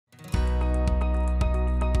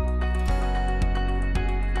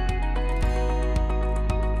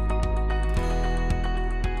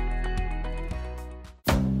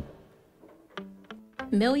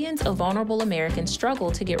millions of vulnerable Americans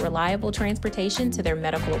struggle to get reliable transportation to their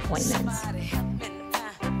medical appointments.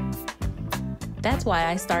 That's why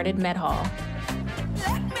I started MedHall.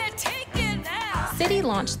 Citi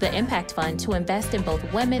launched the Impact Fund to invest in both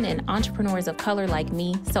women and entrepreneurs of color like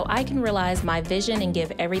me so I can realize my vision and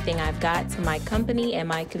give everything I've got to my company and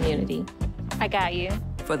my community. I got you.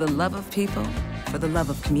 For the love of people, for the love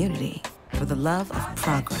of community, for the love of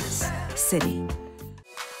progress. Citi.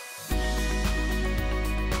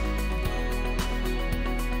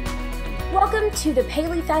 Welcome to the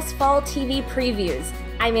PaleyFest Fall TV Previews.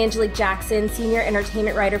 I'm Angelique Jackson, Senior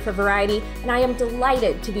Entertainment Writer for Variety, and I am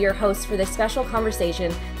delighted to be your host for this special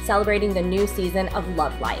conversation celebrating the new season of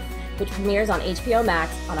Love Life, which premieres on HBO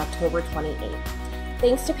Max on October 28th.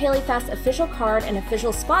 Thanks to PaleyFest's official card and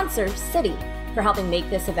official sponsor, Citi, for helping make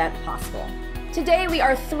this event possible. Today, we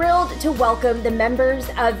are thrilled to welcome the members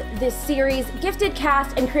of this series' gifted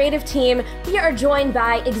cast and creative team. We are joined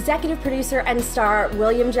by executive producer and star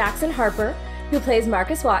William Jackson Harper, who plays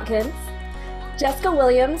Marcus Watkins, Jessica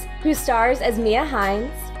Williams, who stars as Mia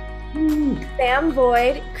Hines, Sam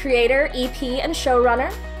Boyd, creator, EP, and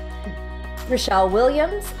showrunner, Rochelle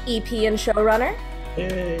Williams, EP and showrunner,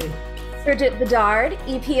 Bridget Bedard,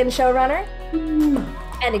 EP and showrunner,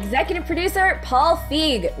 and executive producer Paul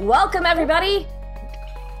Feig. Welcome, everybody.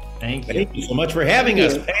 Thank you so much for having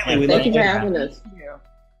us, Paley. Thank you for having us.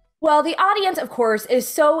 Well, the audience, of course, is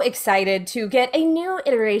so excited to get a new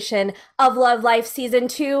iteration of Love Life Season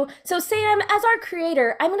 2. So, Sam, as our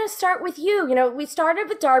creator, I'm going to start with you. You know, we started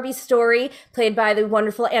with Darby's story, played by the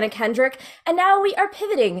wonderful Anna Kendrick, and now we are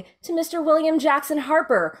pivoting to Mr. William Jackson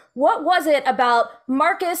Harper. What was it about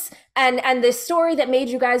Marcus and this story that made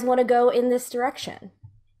you guys want to go in this direction?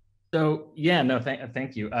 So, yeah, no,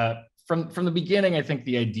 thank you. From the beginning, I think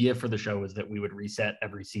the idea for the show was that we would reset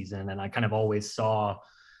every season, and I kind of always saw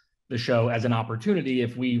the show as an opportunity,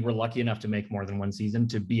 if we were lucky enough to make more than one season,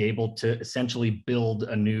 to be able to essentially build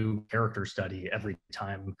a new character study every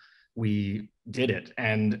time we did it.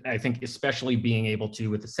 And I think especially being able to,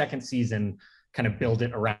 with the second season, kind of build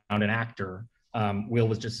it around an actor. Will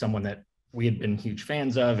was just someone that we had been huge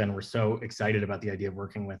fans of and were so excited about the idea of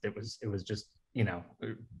working with. It was just, you know,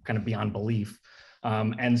 kind of beyond belief.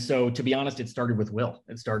 And so, to be honest, it started with Will.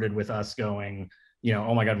 It started with us going, you know,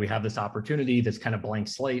 oh my God, we have this opportunity, this kind of blank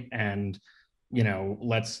slate, and, you know,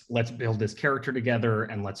 let's build this character together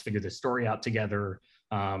and let's figure this story out together,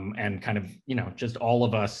 and kind of, you know, just all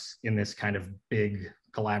of us in this kind of big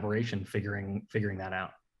collaboration figuring that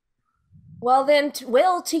out. Well, then,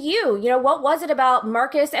 Will, to you, you know, what was it about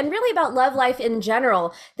Marcus and really about Love Life in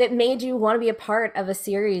general that made you want to be a part of a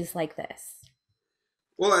series like this?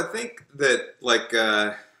 Well, I think that, like,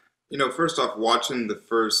 you know, first off, watching the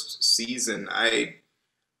first season, I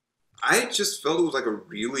just felt it was like a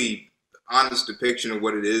really honest depiction of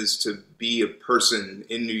what it is to be a person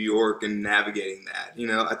in New York and navigating that. You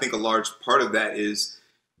know, I think a large part of that is,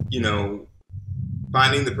 you know,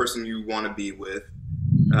 finding the person you want to be with,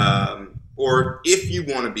 or if you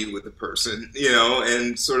want to be with a person, you know,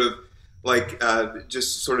 and sort of like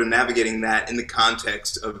just sort of navigating that in the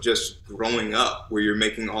context of just growing up, where you're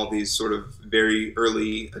making all these sort of very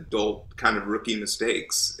early adult kind of rookie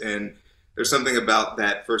mistakes. And there's something about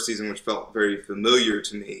that first season which felt very familiar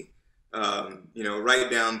to me, you know,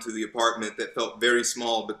 right down to the apartment that felt very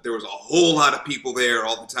small, but there was a whole lot of people there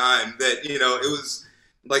all the time. That, you know, it was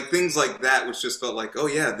like things like that, which just felt like, oh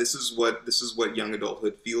yeah, this is what young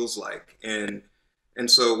adulthood feels like. And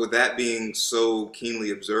so with that being so keenly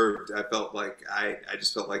observed, I felt like I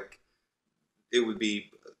just felt like it would be,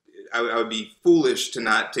 I would be foolish to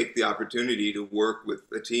not take the opportunity to work with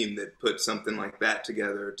a team that put something like that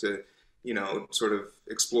together to, you know, sort of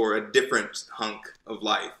explore a different hunk of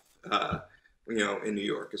life, you know, in New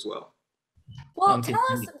York as well. Well, tell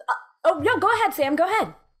us, oh, no, go ahead, Sam, go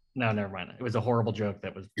ahead. No, never mind. It was a horrible joke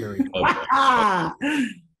that was very Now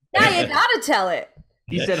you gotta tell it.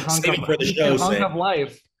 He said hunk of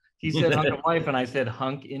life. He said hunk of life, and I said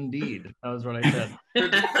hunk indeed. That was what I said.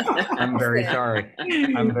 I'm very sorry.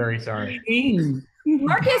 I'm very sorry.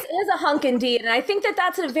 Marcus is a hunk indeed, and I think that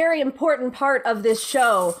that's a very important part of this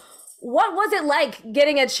show. What was it like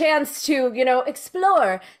getting a chance to, you know,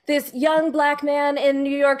 explore this young Black man in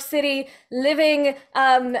New York City living,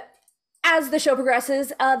 as the show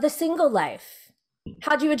progresses, the single life?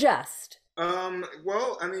 How'd you adjust?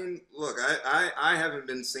 Well, I mean, look, I haven't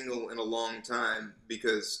been single in a long time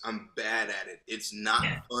because I'm bad at it. It's not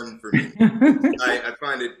fun for me. I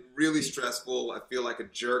find it really stressful. I feel like a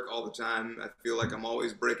jerk all the time. I feel like I'm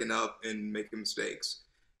always breaking up and making mistakes.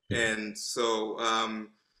 And so,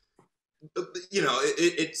 you know,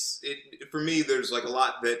 it's for me, there's like a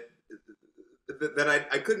lot that that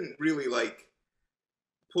I couldn't really like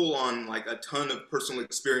pull on like a ton of personal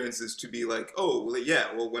experiences to be like, oh, well, yeah,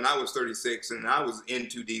 well, when I was 36 and I was in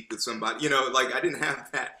too deep with somebody, like I didn't have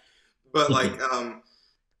that. But like,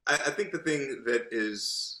 I think the thing that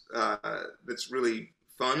is that's really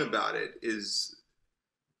fun about it is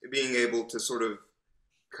being able to sort of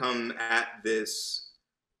come at this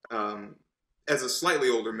as a slightly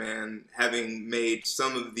older man, having made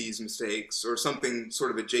some of these mistakes or something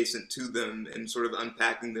sort of adjacent to them, and sort of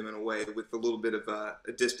unpacking them in a way with a little bit of a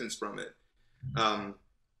distance from it. And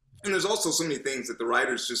there's also so many things that the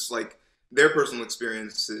writers just like their personal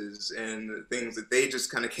experiences and the things that they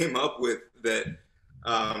just kind of came up with that,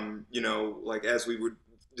 like as we would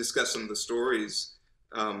discuss some of the stories,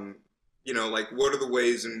 like what are the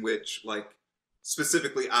ways in which like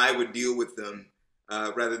specifically I would deal with them,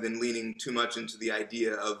 rather than leaning too much into the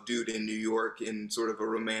idea of dude in New York in sort of a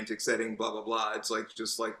romantic setting, blah, blah, blah. It's like,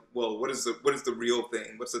 just like, well, what is the real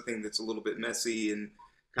thing? What's the thing that's a little bit messy and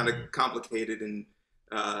kind of complicated and,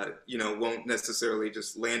 won't necessarily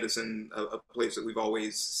just land us in a place that we've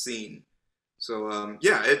always seen. So,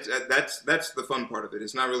 that's the fun part of it.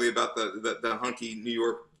 It's not really about the hunky New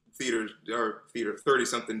York theater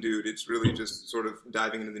 30-something dude. It's really just sort of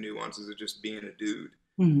diving into the nuances of just being a dude.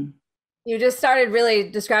 Mm-hmm. You just started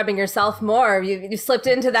really describing yourself more. You slipped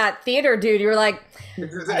into that theater dude. You were like, I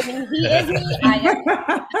mean, he is me. I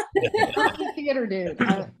am. Theater dude.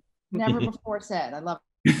 Never before said. I love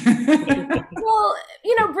it. Well,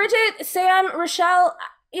 Bridget, Sam, Rochelle,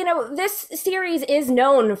 this series is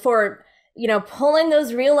known for, pulling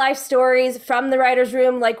those real life stories from the writer's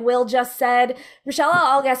room, like Will just said. Rochelle,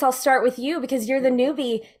 I guess I'll start with you because you're the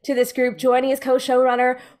newbie to this group, joining as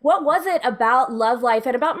co-showrunner. What was it about Love Life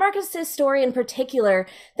and about Marcus's story in particular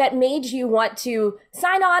that made you want to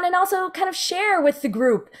sign on and also kind of share with the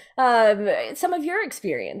group some of your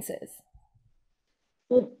experiences?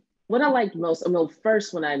 Well, what I liked most,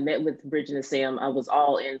 first when I met with Bridget and Sam, I was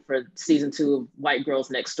all in for season 2 of White Girls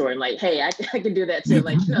Next Door. I'm like, hey, I can do that too.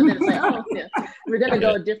 Like, then it's like, oh, yeah, we're gonna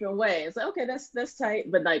go a different way. It's like, okay, that's tight.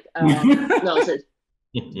 But like, no, so,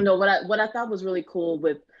 what I thought was really cool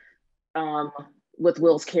with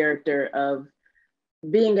Will's character of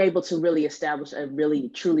being able to really establish a really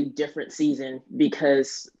truly different season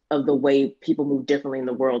because of the way people move differently in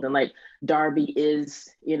the world. And like Darby is,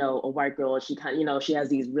 a white girl. She kind of, she has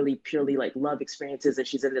these really purely like love experiences and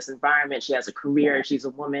she's in this environment. She has a career, she's a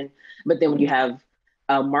woman. But then when you have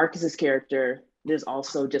Marcus's character, there's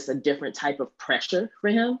also just a different type of pressure for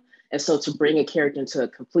him. And so to bring a character into a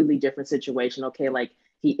completely different situation, okay, like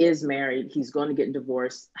he is married, he's going to get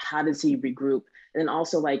divorced. How does he regroup? And then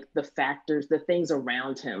also like the factors, the things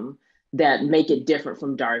around him that make it different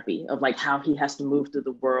from Darby, of like how he has to move through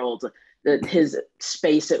the world, his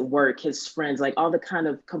space at work, his friends, like all the kind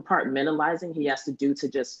of compartmentalizing he has to do to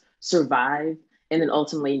just survive. And then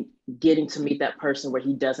ultimately getting to meet that person where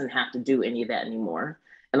he doesn't have to do any of that anymore.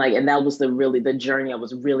 And that was the journey I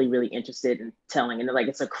was really, really interested in telling. And like,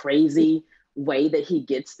 it's a crazy way that he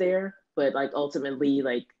gets there, but like ultimately,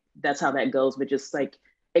 like that's how that goes. But just like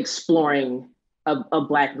exploring a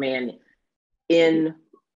Black man in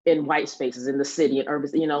white spaces in the city and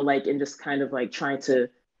urban, and just kind of like trying to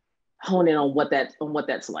hone in on what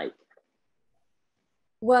that's like.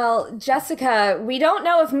 Well, Jessica, we don't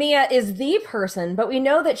know if Mia is the person, but we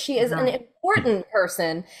know that she is an important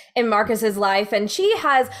person in Marcus's life, and she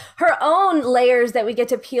has her own layers that we get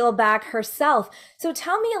to peel back herself. So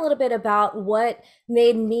tell me a little bit about what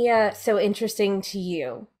made Mia so interesting to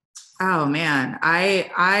you. Oh man,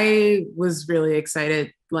 I was really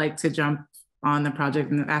excited to jump on the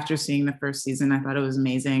project, and after seeing the first season, I thought it was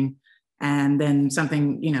amazing. And then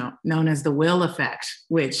something, known as the Will effect,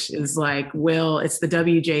 which is like it's the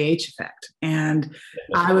WJH effect. And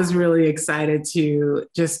I was really excited to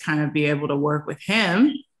just kind of be able to work with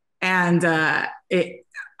him. And I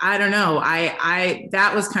don't know,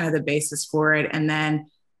 that was kind of the basis for it. And then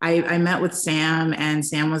I met with Sam, and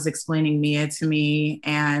Sam was explaining Mia to me,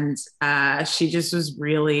 and she just was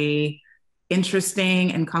really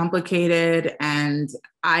interesting and complicated. And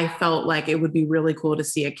I felt like it would be really cool to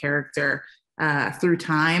see a character through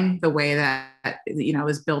time, the way that,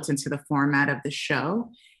 is built into the format of the show.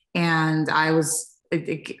 And I was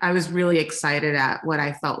really excited at what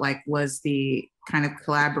I felt like was the kind of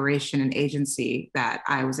collaboration and agency that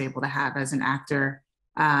I was able to have as an actor.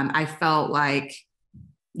 I felt like,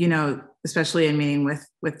 especially in meeting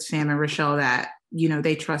with Sam and Rochelle, that,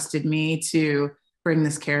 they trusted me to bring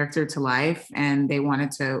this character to life, and they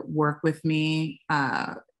wanted to work with me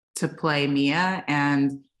to play Mia.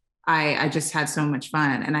 And I just had so much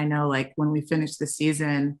fun. And I know when we finished the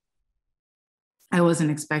season, I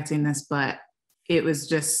wasn't expecting this, but it was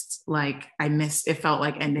just like, it felt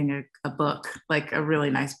like ending a book, like a really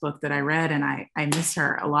nice book that I read, and I miss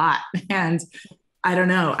her a lot. And I don't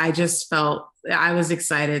know, I just felt, I was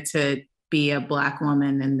excited to be a Black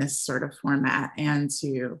woman in this sort of format and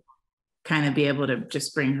to kind of be able to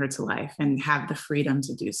just bring her to life and have the freedom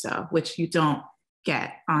to do so, which you don't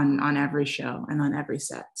get on every show and on every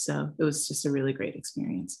set. So it was just a really great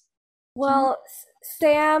experience. Well,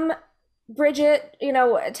 Sam, Bridget,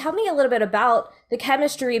 tell me a little bit about the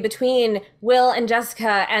chemistry between Will and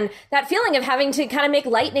Jessica and that feeling of having to kind of make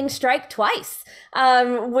lightning strike twice.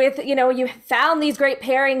 You found these great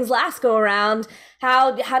pairings last go around.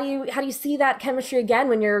 How do you see that chemistry again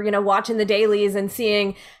when you're watching the dailies and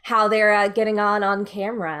seeing how they're getting on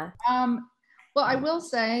camera? Well, I will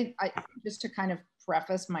say, just to kind of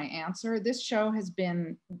preface my answer, this show has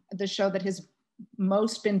been the show that has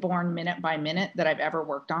most been born minute by minute that I've ever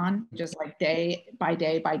worked on. Just like day by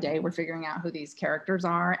day by day, we're figuring out who these characters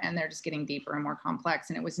are, and they're just getting deeper and more complex.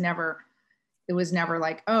 And it was never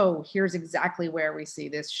like, oh, here's exactly where we see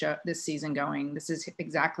this season going. This is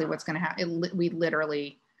exactly what's going to happen.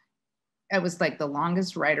 It was like the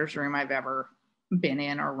longest writer's room I've ever been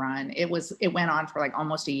in or run. It went on for like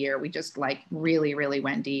almost a year. We just like really, really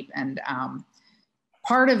went deep. And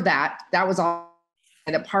part of that was all.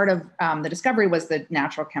 The part of the discovery was the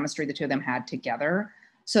natural chemistry the two of them had together,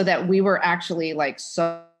 so that we were actually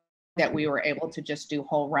that we were able to just do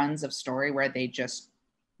whole runs of story where they just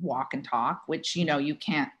walk and talk, which you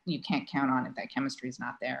can't count on if that chemistry is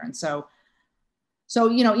not there. And so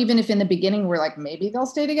even if in the beginning we're like, maybe they'll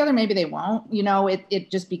stay together, maybe they won't,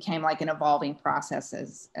 it just became like an evolving process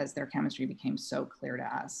as their chemistry became so clear to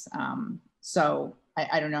us. So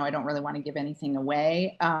I don't know, I don't really want to give anything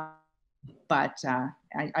away. But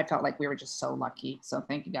I felt like we were just so lucky. So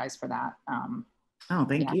thank you guys for that.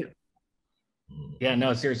 Thank you. Yeah,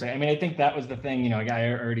 no, seriously. I mean, I think that was the thing,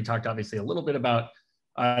 I already talked obviously a little bit about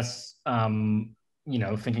us,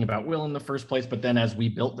 thinking about Will in the first place, but then as we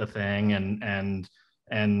built the thing and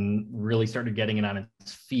really started getting it on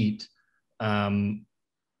its feet, the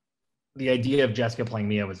idea of Jessica playing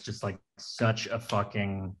Mia was just like such a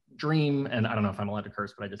fucking dream. And I don't know if I'm allowed to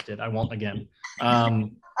curse, but I just did. I won't again.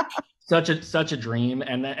 Such a dream.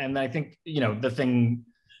 And I think, the thing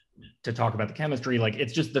to talk about the chemistry, like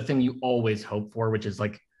it's just the thing you always hope for, which is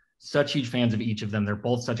like such huge fans of each of them. They're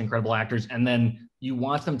both such incredible actors. And then you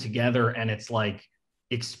watch them together and it's like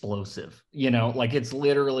explosive, like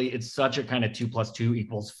it's such a kind of 2 +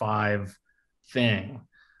 2 = 5 thing.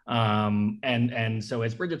 And so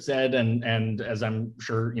as Bridget said, and as I'm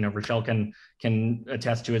sure, Rochelle can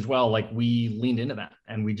attest to as well, like we leaned into that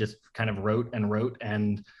and we just kind of wrote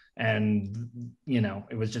and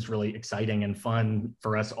it was just really exciting and fun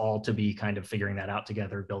for us all to be kind of figuring that out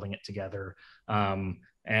together, building it together. And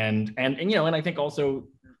I think also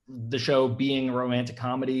the show being a romantic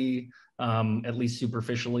comedy, at least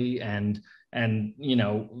superficially, and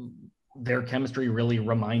their chemistry really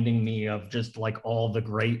reminding me of just like all the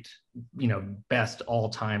great, best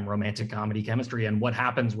all-time romantic comedy chemistry. And what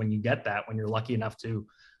happens when you get that, when you're lucky enough to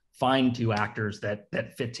find two actors that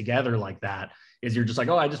fit together like that, is you're just like,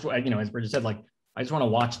 oh, as Bridget said, like, I just want to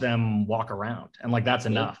watch them walk around, and like, that's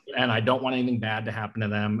enough. And I don't want anything bad to happen to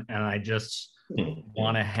them. And I just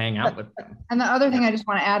want to hang out with them. And the other thing I just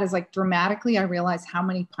want to add is like, dramatically, I realize how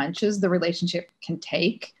many punches the relationship can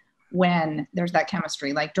take when there's that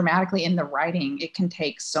chemistry. Like dramatically in the writing, it can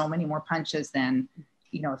take so many more punches than,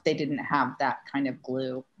 if they didn't have that kind of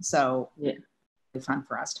glue. So yeah, it's fun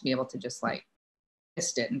for us to be able to just like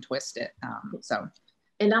twist it and twist it.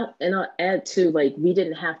 And I'll add too, like, we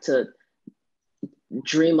didn't have to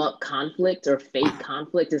dream up conflict or fake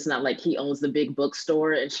conflict. It's not like he owns the big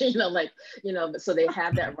bookstore and so they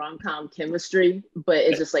have that rom-com chemistry, but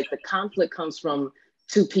it's just like the conflict comes from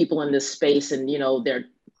two people in this space and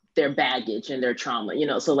their baggage and their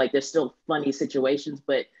trauma, so like there's still funny situations,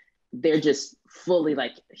 but they're just fully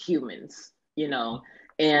like humans,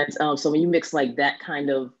 and so when you mix like that kind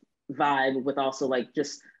of vibe with also like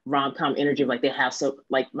just rom-com energy, like they have, so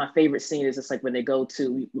like my favorite scene is just like when they go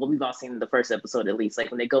to, well, we've all seen the first episode at least, like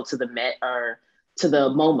when they go to the Met or to the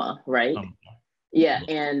MoMA, right? Yeah,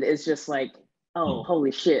 and it's just like, oh,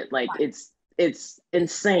 holy shit, like it's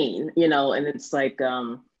insane, and it's like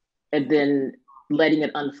and then letting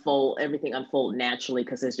it unfold, everything unfold naturally,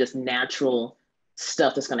 because it's just natural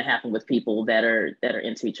stuff that's going to happen with people that are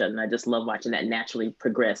into each other. And I just love watching that naturally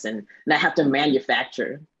progress and not have to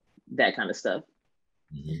manufacture that kind of stuff.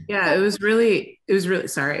 Yeah, it was really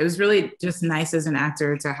just nice as an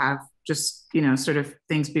actor to have just, sort of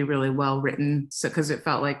things be really well written. So, because it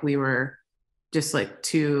felt like we were just like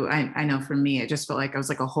two, I know for me, it just felt like I was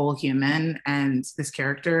like a whole human and this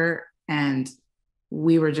character, and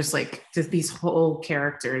we were just like just these whole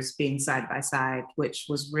characters being side by side, which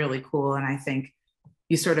was really cool. And I think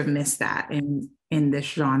you sort of miss that in this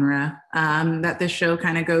genre that this show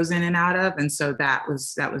kind of goes in and out of. And so that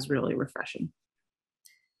was really refreshing.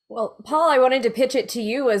 Well, Paul, I wanted to pitch it to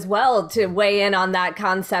you as well to weigh in on that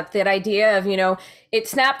concept, that idea of, it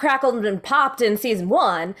snap, crackled, and popped in season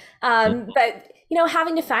 1. But,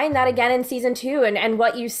 having to find that again in season 2 and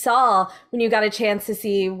what you saw when you got a chance to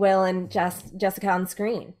see Will and Jessica on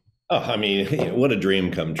screen. Oh, I mean, what a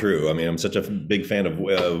dream come true. I mean, I'm such a big fan of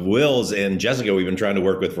Will's, and Jessica we've been trying to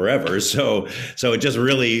work with forever. So it just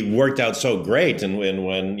really worked out so great. And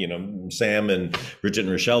when Sam and Bridget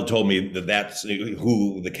and Rochelle told me that that's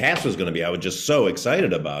who the cast was going to be, I was just so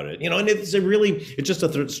excited about it. And it's just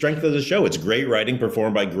a strength of the show. It's great writing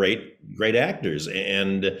performed by great actors.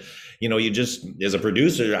 And you just, as a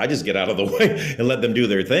producer, I just get out of the way and let them do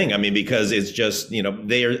their thing. I mean, because it's just,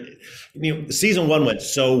 season 1 went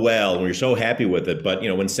so well and we were so happy with it. But,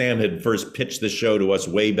 when Sam had first pitched the show to us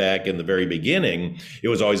way back in the very beginning, it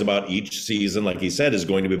was always about each season, like he said, is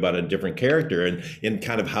going to be about a different character and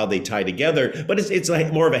kind of how they tie together. But it's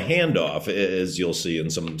like more of a handoff, as you'll see in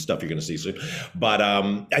some stuff you're going to see soon. But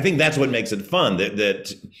I think that's what makes it fun,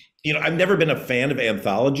 that I've never been a fan of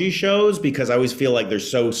anthology shows because I always feel like they're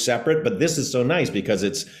so separate, but this is so nice because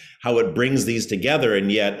it's how it brings these together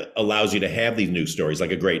and yet allows you to have these new stories,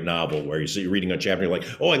 like a great novel where you're reading a chapter, you're like,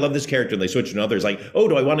 oh, I love this character, and they switch to another. It's like, oh,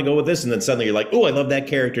 do I want to go with this? And then suddenly you're like, oh, I love that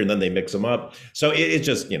character, and then they mix them up. So it's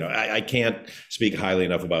just, I can't speak highly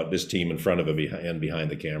enough about this team in front of and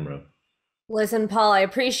behind the camera. Listen, Paul, I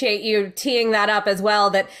appreciate you teeing that up as well,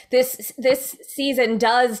 that this season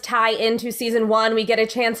does tie into season 1. We get a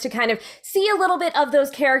chance to kind of see a little bit of those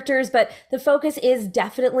characters, but the focus is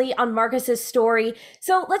definitely on Marcus's story.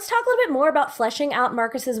 So let's talk a little bit more about fleshing out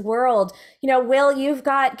Marcus's world. Will, you've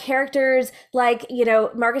got characters like,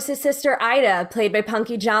 Marcus's sister Ida, played by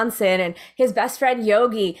Punky Johnson, and his best friend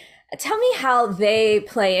Yogi. Tell me how they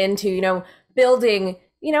play into, building,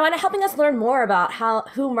 and helping us learn more about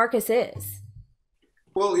who Marcus is.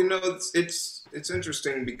 Well, it's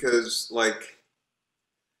interesting because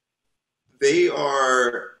they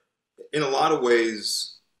are, in a lot of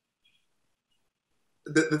ways,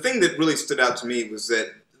 the thing that really stood out to me was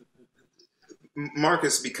that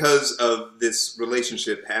Marcus, because of this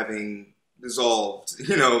relationship having dissolved,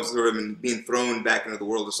 sort of and being thrown back into the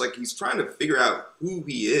world, it's like he's trying to figure out who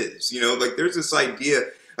he is, there's this idea,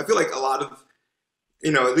 I feel like a lot of,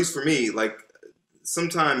 at least for me,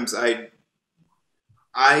 sometimes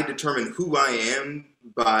I determine who I am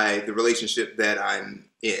by the relationship that I'm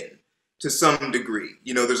in to some degree.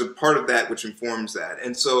 There's a part of that which informs that.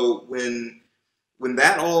 And so when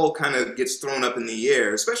that all kind of gets thrown up in the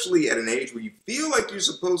air, especially at an age where you feel like you're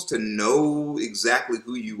supposed to know exactly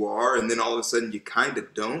who you are, and then all of a sudden you kind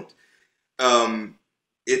of don't,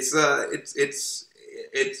 it's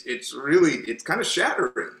kind of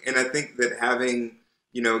shattering. And I think that having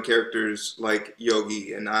characters like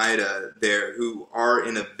Yogi and Ida there who are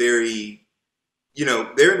in a very,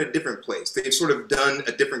 they're in a different place. They've sort of done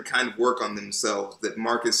a different kind of work on themselves that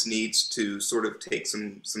Marcus needs to sort of take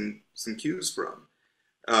some cues from.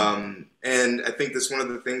 And I think that's one of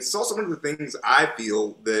the things, it's also one of the things I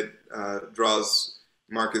feel that draws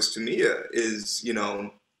Marcus to Mia is,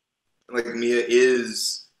 Mia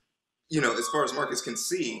is, as far as Marcus can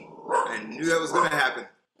see, I knew that was going to happen.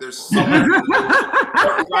 There's so much.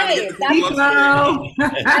 All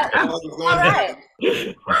right.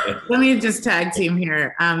 Let me just tag team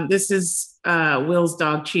here. This is Will's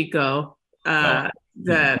dog Chico,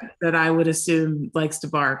 that I would assume likes to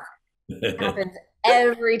bark. It happens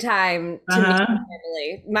every time to me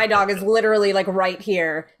personally. My dog is literally right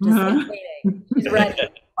here, just waiting. He's ready to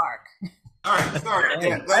bark. All right, sorry.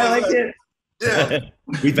 Yeah, I like it. Yeah.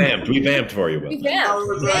 We vamped for you, Will.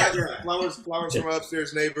 Flowers from my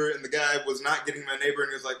upstairs neighbor, and the guy was not getting my neighbor,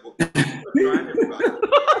 and he was like, well, trying everybody.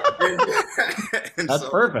 And That's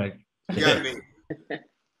perfect. You got me.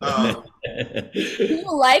 Do you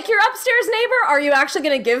like your upstairs neighbor? Are you actually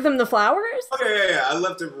going to give them the flowers? Yeah. I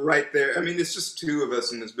left it right there. I mean, it's just 2 of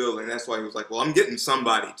us in this building. That's why he was like, well, I'm getting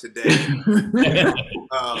somebody today.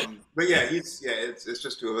 But yeah, it's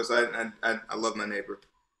just 2 of us. I love my neighbor.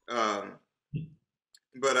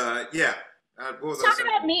 But what was Talk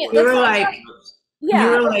about me. You were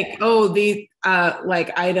like, oh, the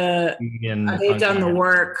Ida, they've done the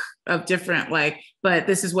work of different but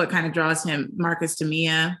this is what kind of draws Marcus to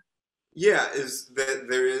Mia. Yeah, is that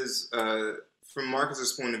there is from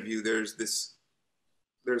Marcus's point of view, there's this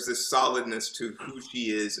there's this solidness to who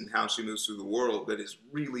she is and how she moves through the world that is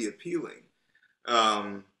really appealing.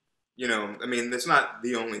 You know, I mean, that's not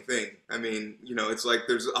the only thing. I mean, you know, it's like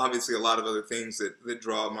there's obviously a lot of other things that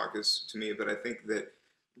draw Marcus to me, but I think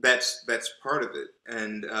that's part of it.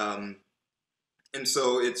 And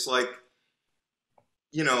so it's like,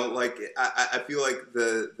 you know, like I feel like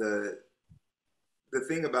the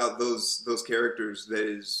thing about those characters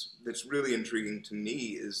that's really intriguing to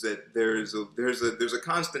me is that there's a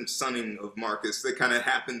constant sunning of Marcus that kind of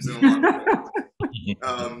happens in a lot of ways.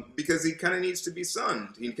 Because he kind of needs to be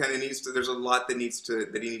sunned. He kind of needs to. There's a lot that he needs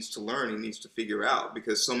to learn. He needs to figure out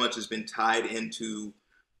because so much has been tied into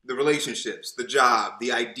the relationships, the job,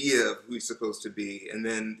 the idea of who he's supposed to be, and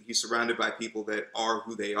then he's surrounded by people that are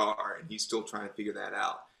who they are, and he's still trying to figure that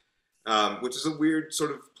out. Which is a weird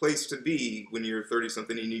sort of place to be when you're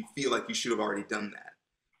 30-something and you feel like you should have already done that.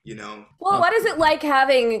 You know. Well, what is it like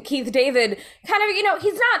having Keith David kind of? You know,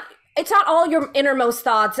 it's not all your innermost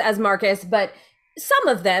thoughts as Marcus, but some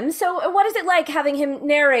of them. So what is it like having him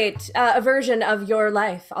narrate a version of your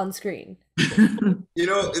life on screen? You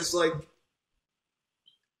know, it's like,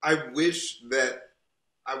 I wish that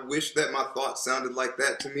my thoughts sounded like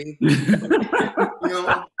that to me. You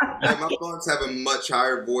know, like my thoughts have a much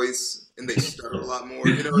higher voice and they stutter a lot more.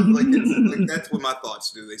 You know, it's like that's what my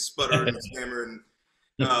thoughts do. They sputter and stammer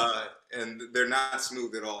and they're not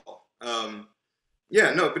smooth at all.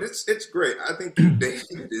 Yeah, no, but it's great. I think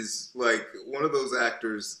David is like one of those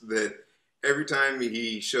actors that every time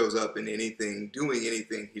he shows up in anything, doing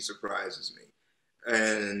anything, he surprises me.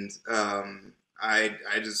 And I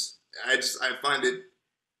find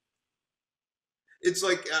it's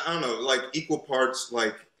like, I don't know, like equal parts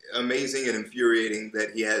like amazing and infuriating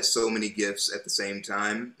that he has so many gifts at the same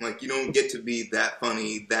time. Like you don't get to be that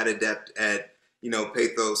funny, that adept at, you know,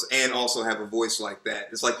 pathos and also have a voice like that.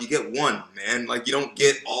 It's like you get one, man. Like you don't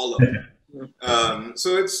get all of it.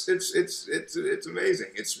 So it's amazing.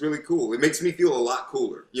 It's really cool. It makes me feel a lot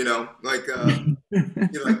cooler, you know, like, you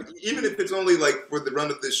know, like even if it's only like for the run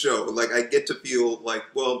of this show, like I get to feel like,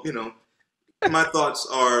 well, you know, my thoughts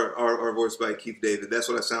are voiced by Keith David. That's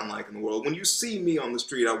what I sound like in the world. When you see me on the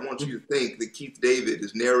street, I want you to think that Keith David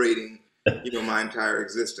is narrating, you know, my entire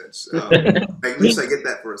existence. At least I get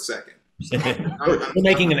that for a second. We're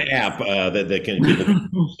making an app that can keep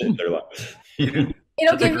it their life.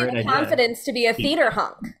 It'll give you the confidence to be a theater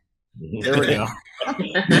hunk. There we go.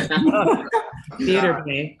 Theater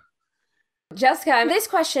play. Jessica, this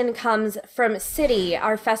question comes from Citi,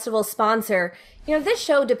 our festival sponsor. You know, this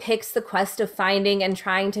show depicts the quest of finding and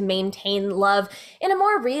trying to maintain love in a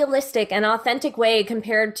more realistic and authentic way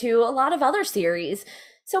compared to a lot of other series.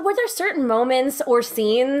 So were there certain moments or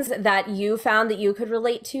scenes that you found that you could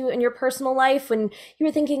relate to in your personal life when you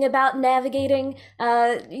were thinking about navigating,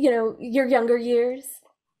 you know, your younger years?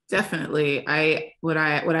 Definitely. What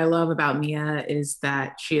I love about Mia is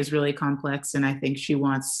that she is really complex, and I think she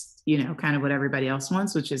wants, you know, kind of what everybody else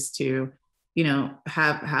wants, which is to, you know,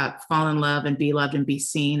 have fall in love and be loved and be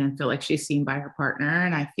seen and feel like she's seen by her partner.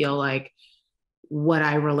 And I feel like what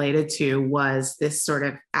I related to was this sort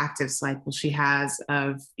of active cycle she has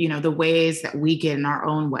of, you know, the ways that we get in our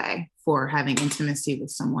own way for having intimacy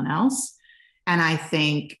with someone else. And I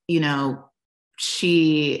think, you know,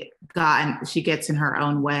 she gets in her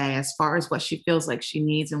own way as far as what she feels like she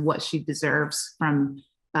needs and what she deserves from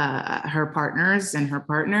her partners and her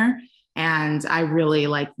partner. And I really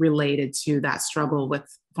related to that struggle with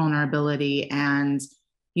vulnerability and,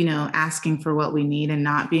 you know, asking for what we need and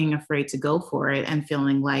not being afraid to go for it and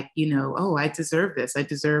feeling like, you know, oh, I deserve this. I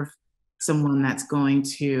deserve someone that's going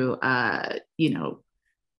to, you know,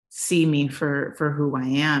 see me for who I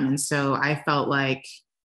am. And so I felt like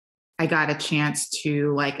I got a chance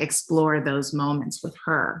to like explore those moments with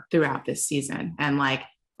her throughout this season and like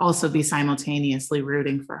also be simultaneously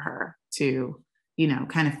rooting for her to, you know,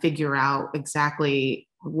 kind of figure out exactly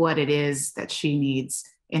what it is that she needs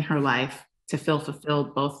in her life to feel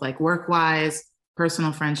fulfilled, both like work-wise,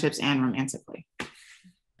 personal friendships, and romantically.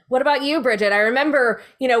 What about you, Bridget? I remember,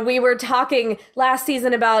 you know, we were talking last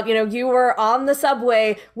season about, you know, you were on the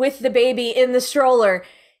subway with the baby in the stroller.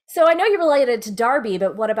 So I know you're related to Darby,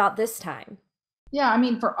 but what about this time? Yeah, I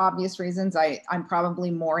mean, for obvious reasons, I'm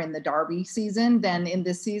probably more in the Darby season than in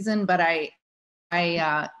this season, but I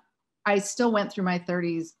still went through my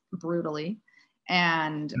 30s brutally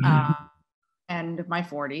and my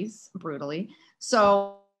 40s brutally.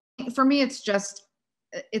 So for me, it's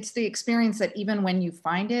the experience that even when you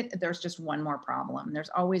find it, there's just one more problem. There's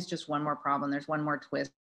always just one more problem. There's one more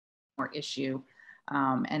twist, more issue.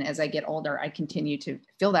 And as I get older, I continue to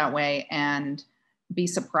feel that way and be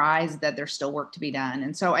surprised that there's still work to be done.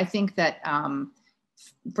 And so I think that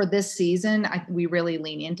for this season, we really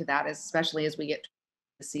lean into that, especially as we get to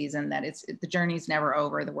the season, that the journey's never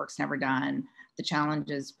over, the work's never done, the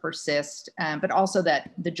challenges persist, but also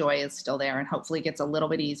that the joy is still there, and hopefully it gets a little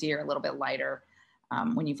bit easier, a little bit lighter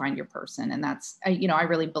when you find your person. And that's, I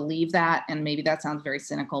really believe that, and maybe that sounds very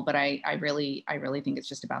cynical, but I really think it's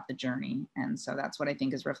just about the journey. And so that's what I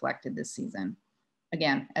think is reflected this season,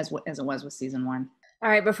 again, as it was with season 1. All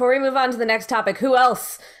right, before we move on to the next topic, who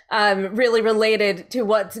else really related to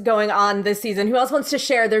what's going on this season? Who else wants to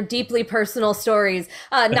share their deeply personal stories,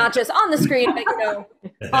 not just on the screen, but,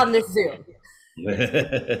 on this Zoom?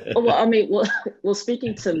 Well,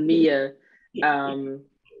 speaking to Mia,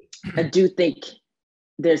 I do think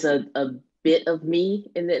there's a bit of me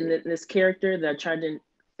in this character that I tried to,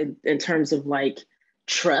 in terms of like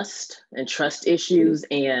trust and trust issues,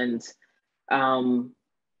 and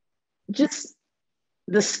just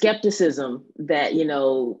the skepticism that,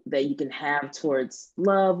 that you can have towards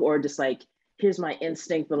love, or just like, here's my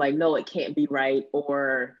instinct, but like, no, it can't be right.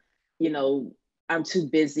 Or, I'm too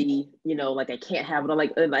busy, like I can't have it all.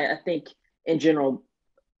 Like, I think in general,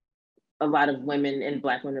 a lot of women, and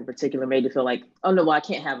Black women in particular, made it feel like, oh no, well, I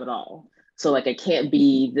can't have it all. So like, I can't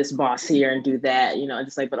be this boss here and do that, and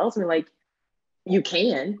just like, but ultimately, like, you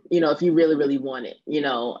can, if you really, really want it, and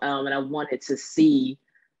I wanted to see,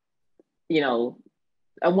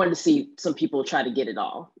 I wanted to see some people try to get it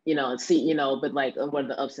all, and see, but like, what are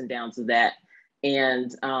the ups and downs of that?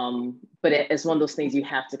 And, but it's one of those things you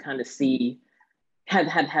have to kind of see,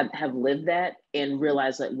 have lived that, and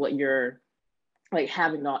realize like what you're like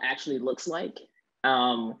having it all actually looks like.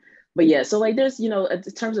 But yeah, so like there's, in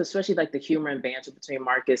terms of especially like the humor and banter between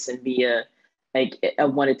Marcus and Mia, like I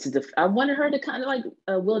wanted her to kind of like,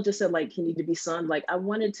 Will just said, like, he needed to be son. Like, I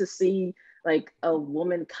wanted to see like a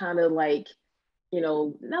woman kind of like,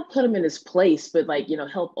 not put him in his place, but like,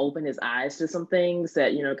 help open his eyes to some things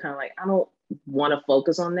that, kind of like, I don't want to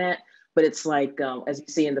focus on that. But it's like, as you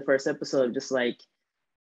see in the first episode, just like,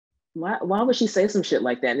 why would she say some shit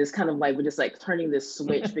like that? And it's kind of like, we're just like turning this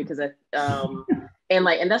switch because and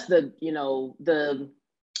that's the, the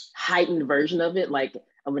heightened version of it. Like,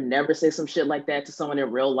 I would never say some shit like that to someone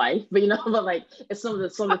in real life, but but like, it's some of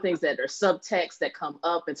the things that are subtext that come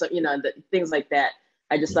up, and so, the things like that.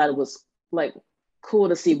 I just thought it was like cool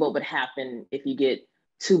to see what would happen if you get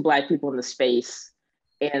 2 Black people in the space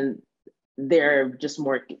and they're just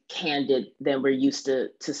more candid than we're used to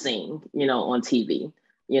seeing, on TV,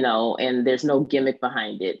 and there's no gimmick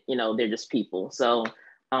behind it, they're just people. So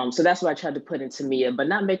that's what I tried to put into Mia, but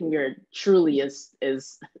not making her truly as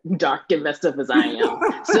dark and messed up as I am,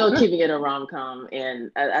 still keeping it a rom-com.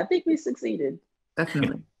 And I think we succeeded.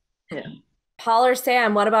 Definitely. Yeah. Paul or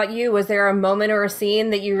Sam, what about you? Was there a moment or a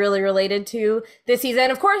scene that you really related to this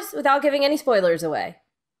season? Of course, without giving any spoilers away.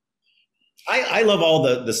 I love all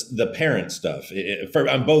the parent stuff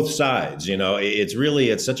on both sides.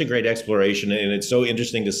 It's such a great exploration, and it's so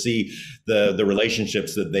interesting to see the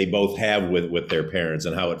relationships that they both have with their parents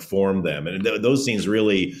and how it formed them. And those scenes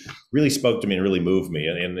really spoke to me and really moved me.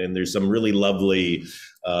 And there's some really lovely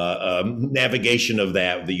navigation of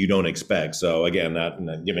that you don't expect. So again,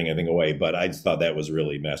 not giving anything away, but I just thought that was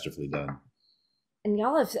really masterfully done. And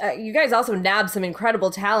you guys also nabbed some incredible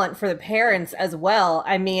talent for the parents as well.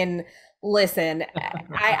 I mean, listen,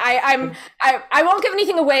 I won't give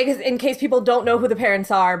anything away in case people don't know who the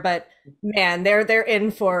parents are, but man, they're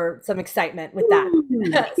in for some excitement with that.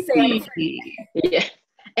 Yeah,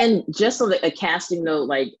 and just on a casting note,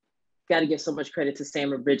 like, got to give so much credit to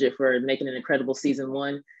Sam and Bridget for making an incredible season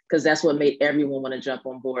 1, because that's what made everyone want to jump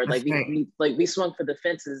on board. Like, we swung for the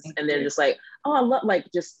fences, and they're just like, oh, I love, like,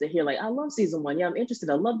 just to hear like, I love season 1. Yeah, I'm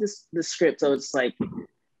interested. I love this script. So it's like,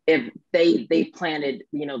 if they planted,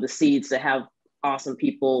 the seeds to have awesome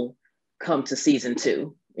people come to season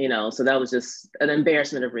 2, so that was just an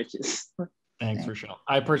embarrassment of riches. Thanks, Rochelle.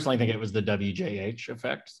 I personally think it was the WJH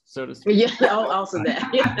effect, so to speak. Yeah, also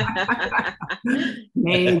that.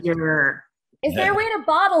 Major. Is there a way to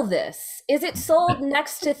bottle this? Is it sold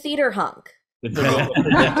next to Theater Hunk? I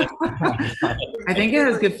think it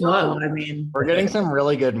has good flow. I mean, we're getting some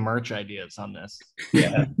really good merch ideas on this.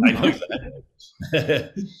 Yeah, I know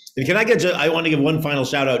that. And I want to give one final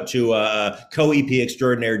shout out to co-EP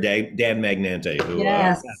extraordinaire Dan Magnante, who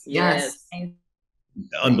yes.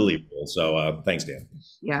 Unbelievable. So thanks, Dan.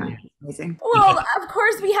 Yeah, amazing. Well, of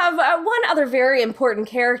course, we have one other very important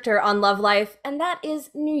character on Love Life, and that is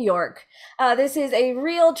New York. This is a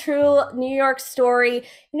real, true New York story.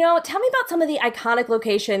 Tell me about some of the iconic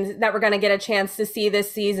locations that we're going to get a chance to see this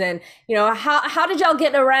season. How did y'all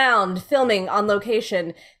get around filming on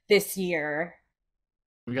location this year?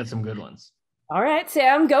 We got some good ones. All right,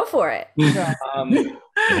 Sam, go for it.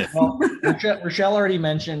 Well, Rochelle already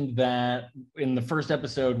mentioned that in the first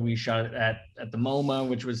episode we shot at the MoMA,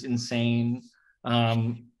 which was insane.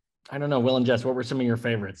 I don't know, Will and Jess, what were some of your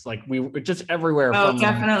favorites? Like we just everywhere. Oh,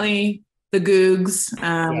 definitely the Googs,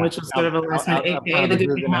 which was sort of a last minute, aka the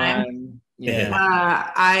Guggenheim.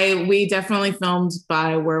 Yeah. We definitely filmed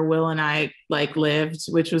by where Will and I like lived,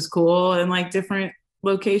 which was cool, and like different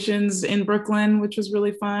locations in Brooklyn, which was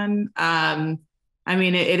really fun. I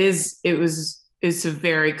mean, it's a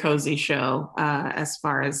very cozy show as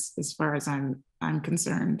far as I'm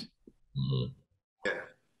concerned.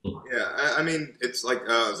 Yeah. I mean, it's like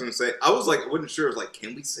I was gonna say, I wasn't sure. Like,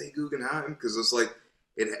 can we say Guggenheim? Because it's like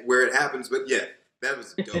where it happens. But yeah, that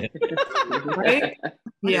was dope. Right?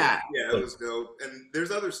 Yeah. Yeah, it was dope. And there's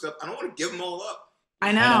other stuff. I don't want to give them all up.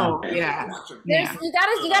 I know. Yeah. You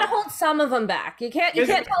gotta hold some of them back. You can't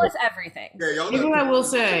tell us everything. Yeah, here's what I will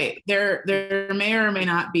say: there may or may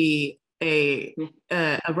not be a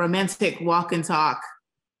romantic walk and talk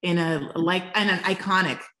in an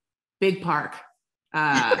iconic big park,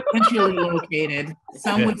 centrally located.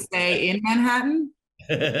 Some would say in Manhattan.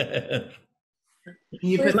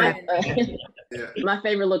 My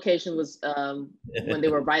favorite location was when they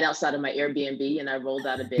were right outside of my Airbnb, and I rolled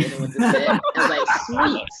out of bed and went to bed. I was like,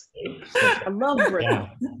 sweet. I love Brooklyn.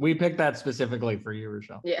 Yeah, we picked that specifically for you,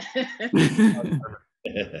 Rochelle. Yeah.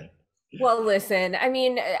 Well, listen, I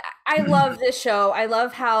mean, I love this show. I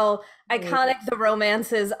love how iconic the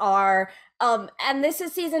romances are. And this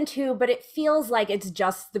is season 2, but it feels like it's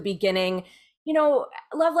just the beginning. You know,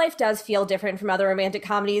 Love Life does feel different from other romantic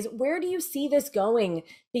comedies. Where do you see this going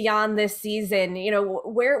beyond this season? You know,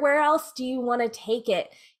 where else do you want to take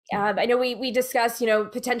it? I know we discussed, you know,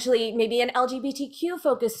 potentially maybe an LGBTQ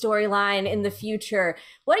focused storyline in the future.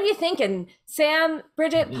 What are you thinking? Sam,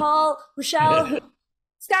 Bridget, Paul, Rochelle?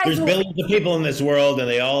 There's billions of people in this world, and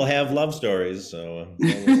they all have love stories. So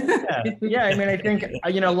yeah. I mean, I think,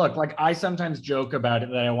 you know, look, like I sometimes joke about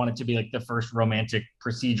it that I want it to be like the first romantic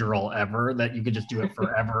procedural ever, that you could just do it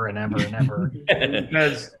forever and ever and ever.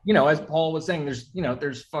 Because, you know, as Paul was saying,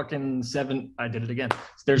 there's fucking 7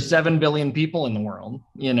 billion people in the world,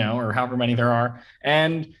 you know, or however many there are,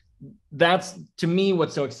 and that's, to me,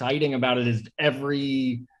 what's so exciting about it is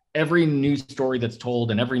every new story that's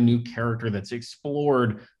told and every new character that's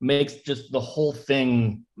explored makes just the whole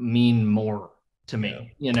thing mean more to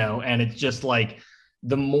me, you know? And it's just like,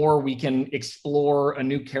 the more we can explore a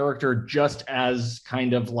new character just as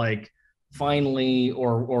kind of like finally,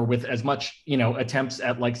 or with as much, you know, attempts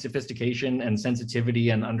at like sophistication and sensitivity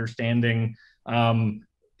and understanding,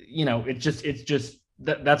 you know, it's just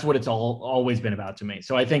that's what it's always been about to me.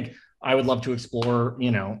 So I think I would love to explore,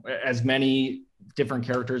 you know, as many different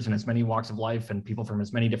characters and as many walks of life and people from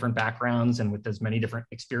as many different backgrounds and with as many different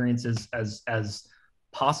experiences as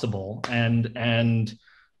possible. And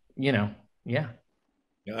you know, yeah.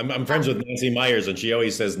 I'm friends with Nancy Myers, and she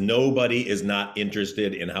always says nobody is not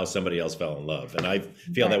interested in how somebody else fell in love, and I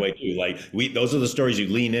feel that way too. Like those are the stories you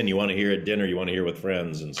lean in, you want to hear at dinner, you want to hear with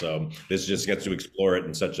friends, and so this just gets to explore it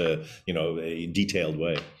in such a, you know, a detailed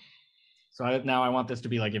way. So now I want this to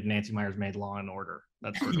be like if Nancy Myers made Law and Order.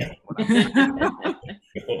 That's perfect. I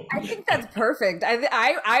think that's perfect.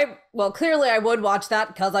 I well, clearly I would watch that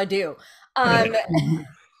because I do.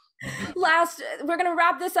 Last, we're gonna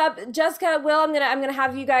wrap this up. Jessica, Will, I'm gonna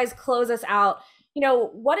have you guys close us out. You know,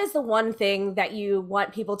 what is the one thing that you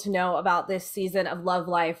want people to know about this season of Love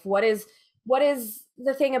Life? What is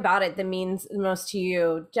the thing about it that means the most to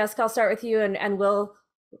you? Jessica, I'll start with you, and we'll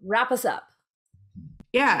wrap us up.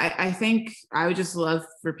 Yeah, I think I would just love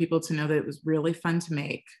for people to know that it was really fun to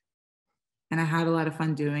make, and I had a lot of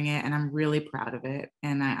fun doing it, and I'm really proud of it,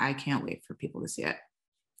 and I can't wait for people to see it.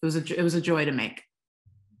 It was a joy to make.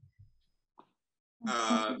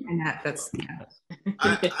 And that's yeah.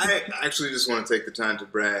 I actually just want to take the time to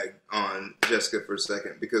brag on Jessica for a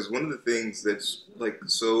second, because one of the things that's like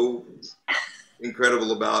so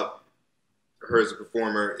incredible about her as a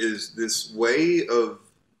performer is this way of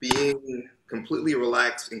being completely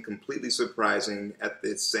relaxed and completely surprising at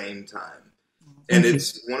the same time. And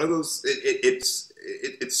it's one of those,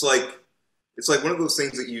 it's like one of those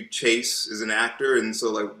things that you chase as an actor. And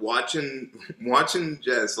so like watching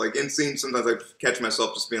Jess, like in scenes, sometimes I catch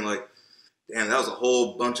myself just being like, damn, that was a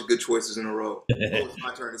whole bunch of good choices in a row. Oh, it's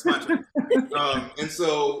my turn. And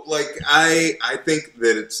so like, I think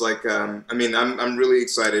that it's like, I mean, I'm really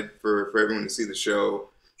excited for everyone to see the show.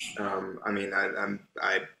 I mean,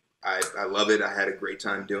 I love it. I had a great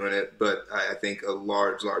time doing it, but I think a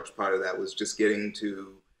large part of that was just getting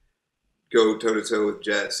to go toe to toe with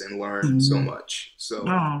Jess and learn so much. So,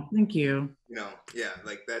 oh, thank you. You know, yeah,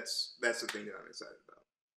 like that's the thing that I'm excited about.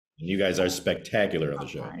 You guys are spectacular on the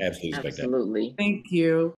show. Absolutely spectacular. Absolutely. Thank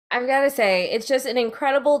you. I've got to say, it's just an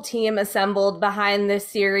incredible team assembled behind this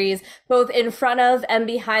series, both in front of and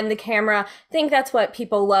behind the camera. I think that's what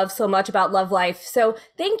people love so much about Love Life. So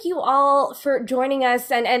thank you all for joining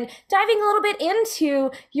us and diving a little bit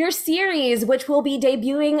into your series, which will be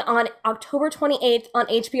debuting on October 28th on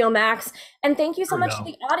HBO Max. And thank you so much to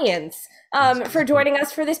the audience for joining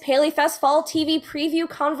us for this PaleyFest Fall TV preview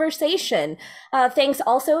conversation. Thanks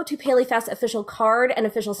also to PaleyFest official card and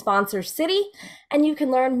official sponsor Citi. And you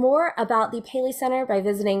can learn more about the Paley Center by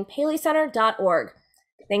visiting paleycenter.org.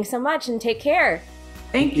 Thanks so much and take care.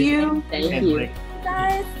 Thank you. Thank you. Bye,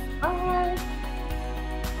 guys.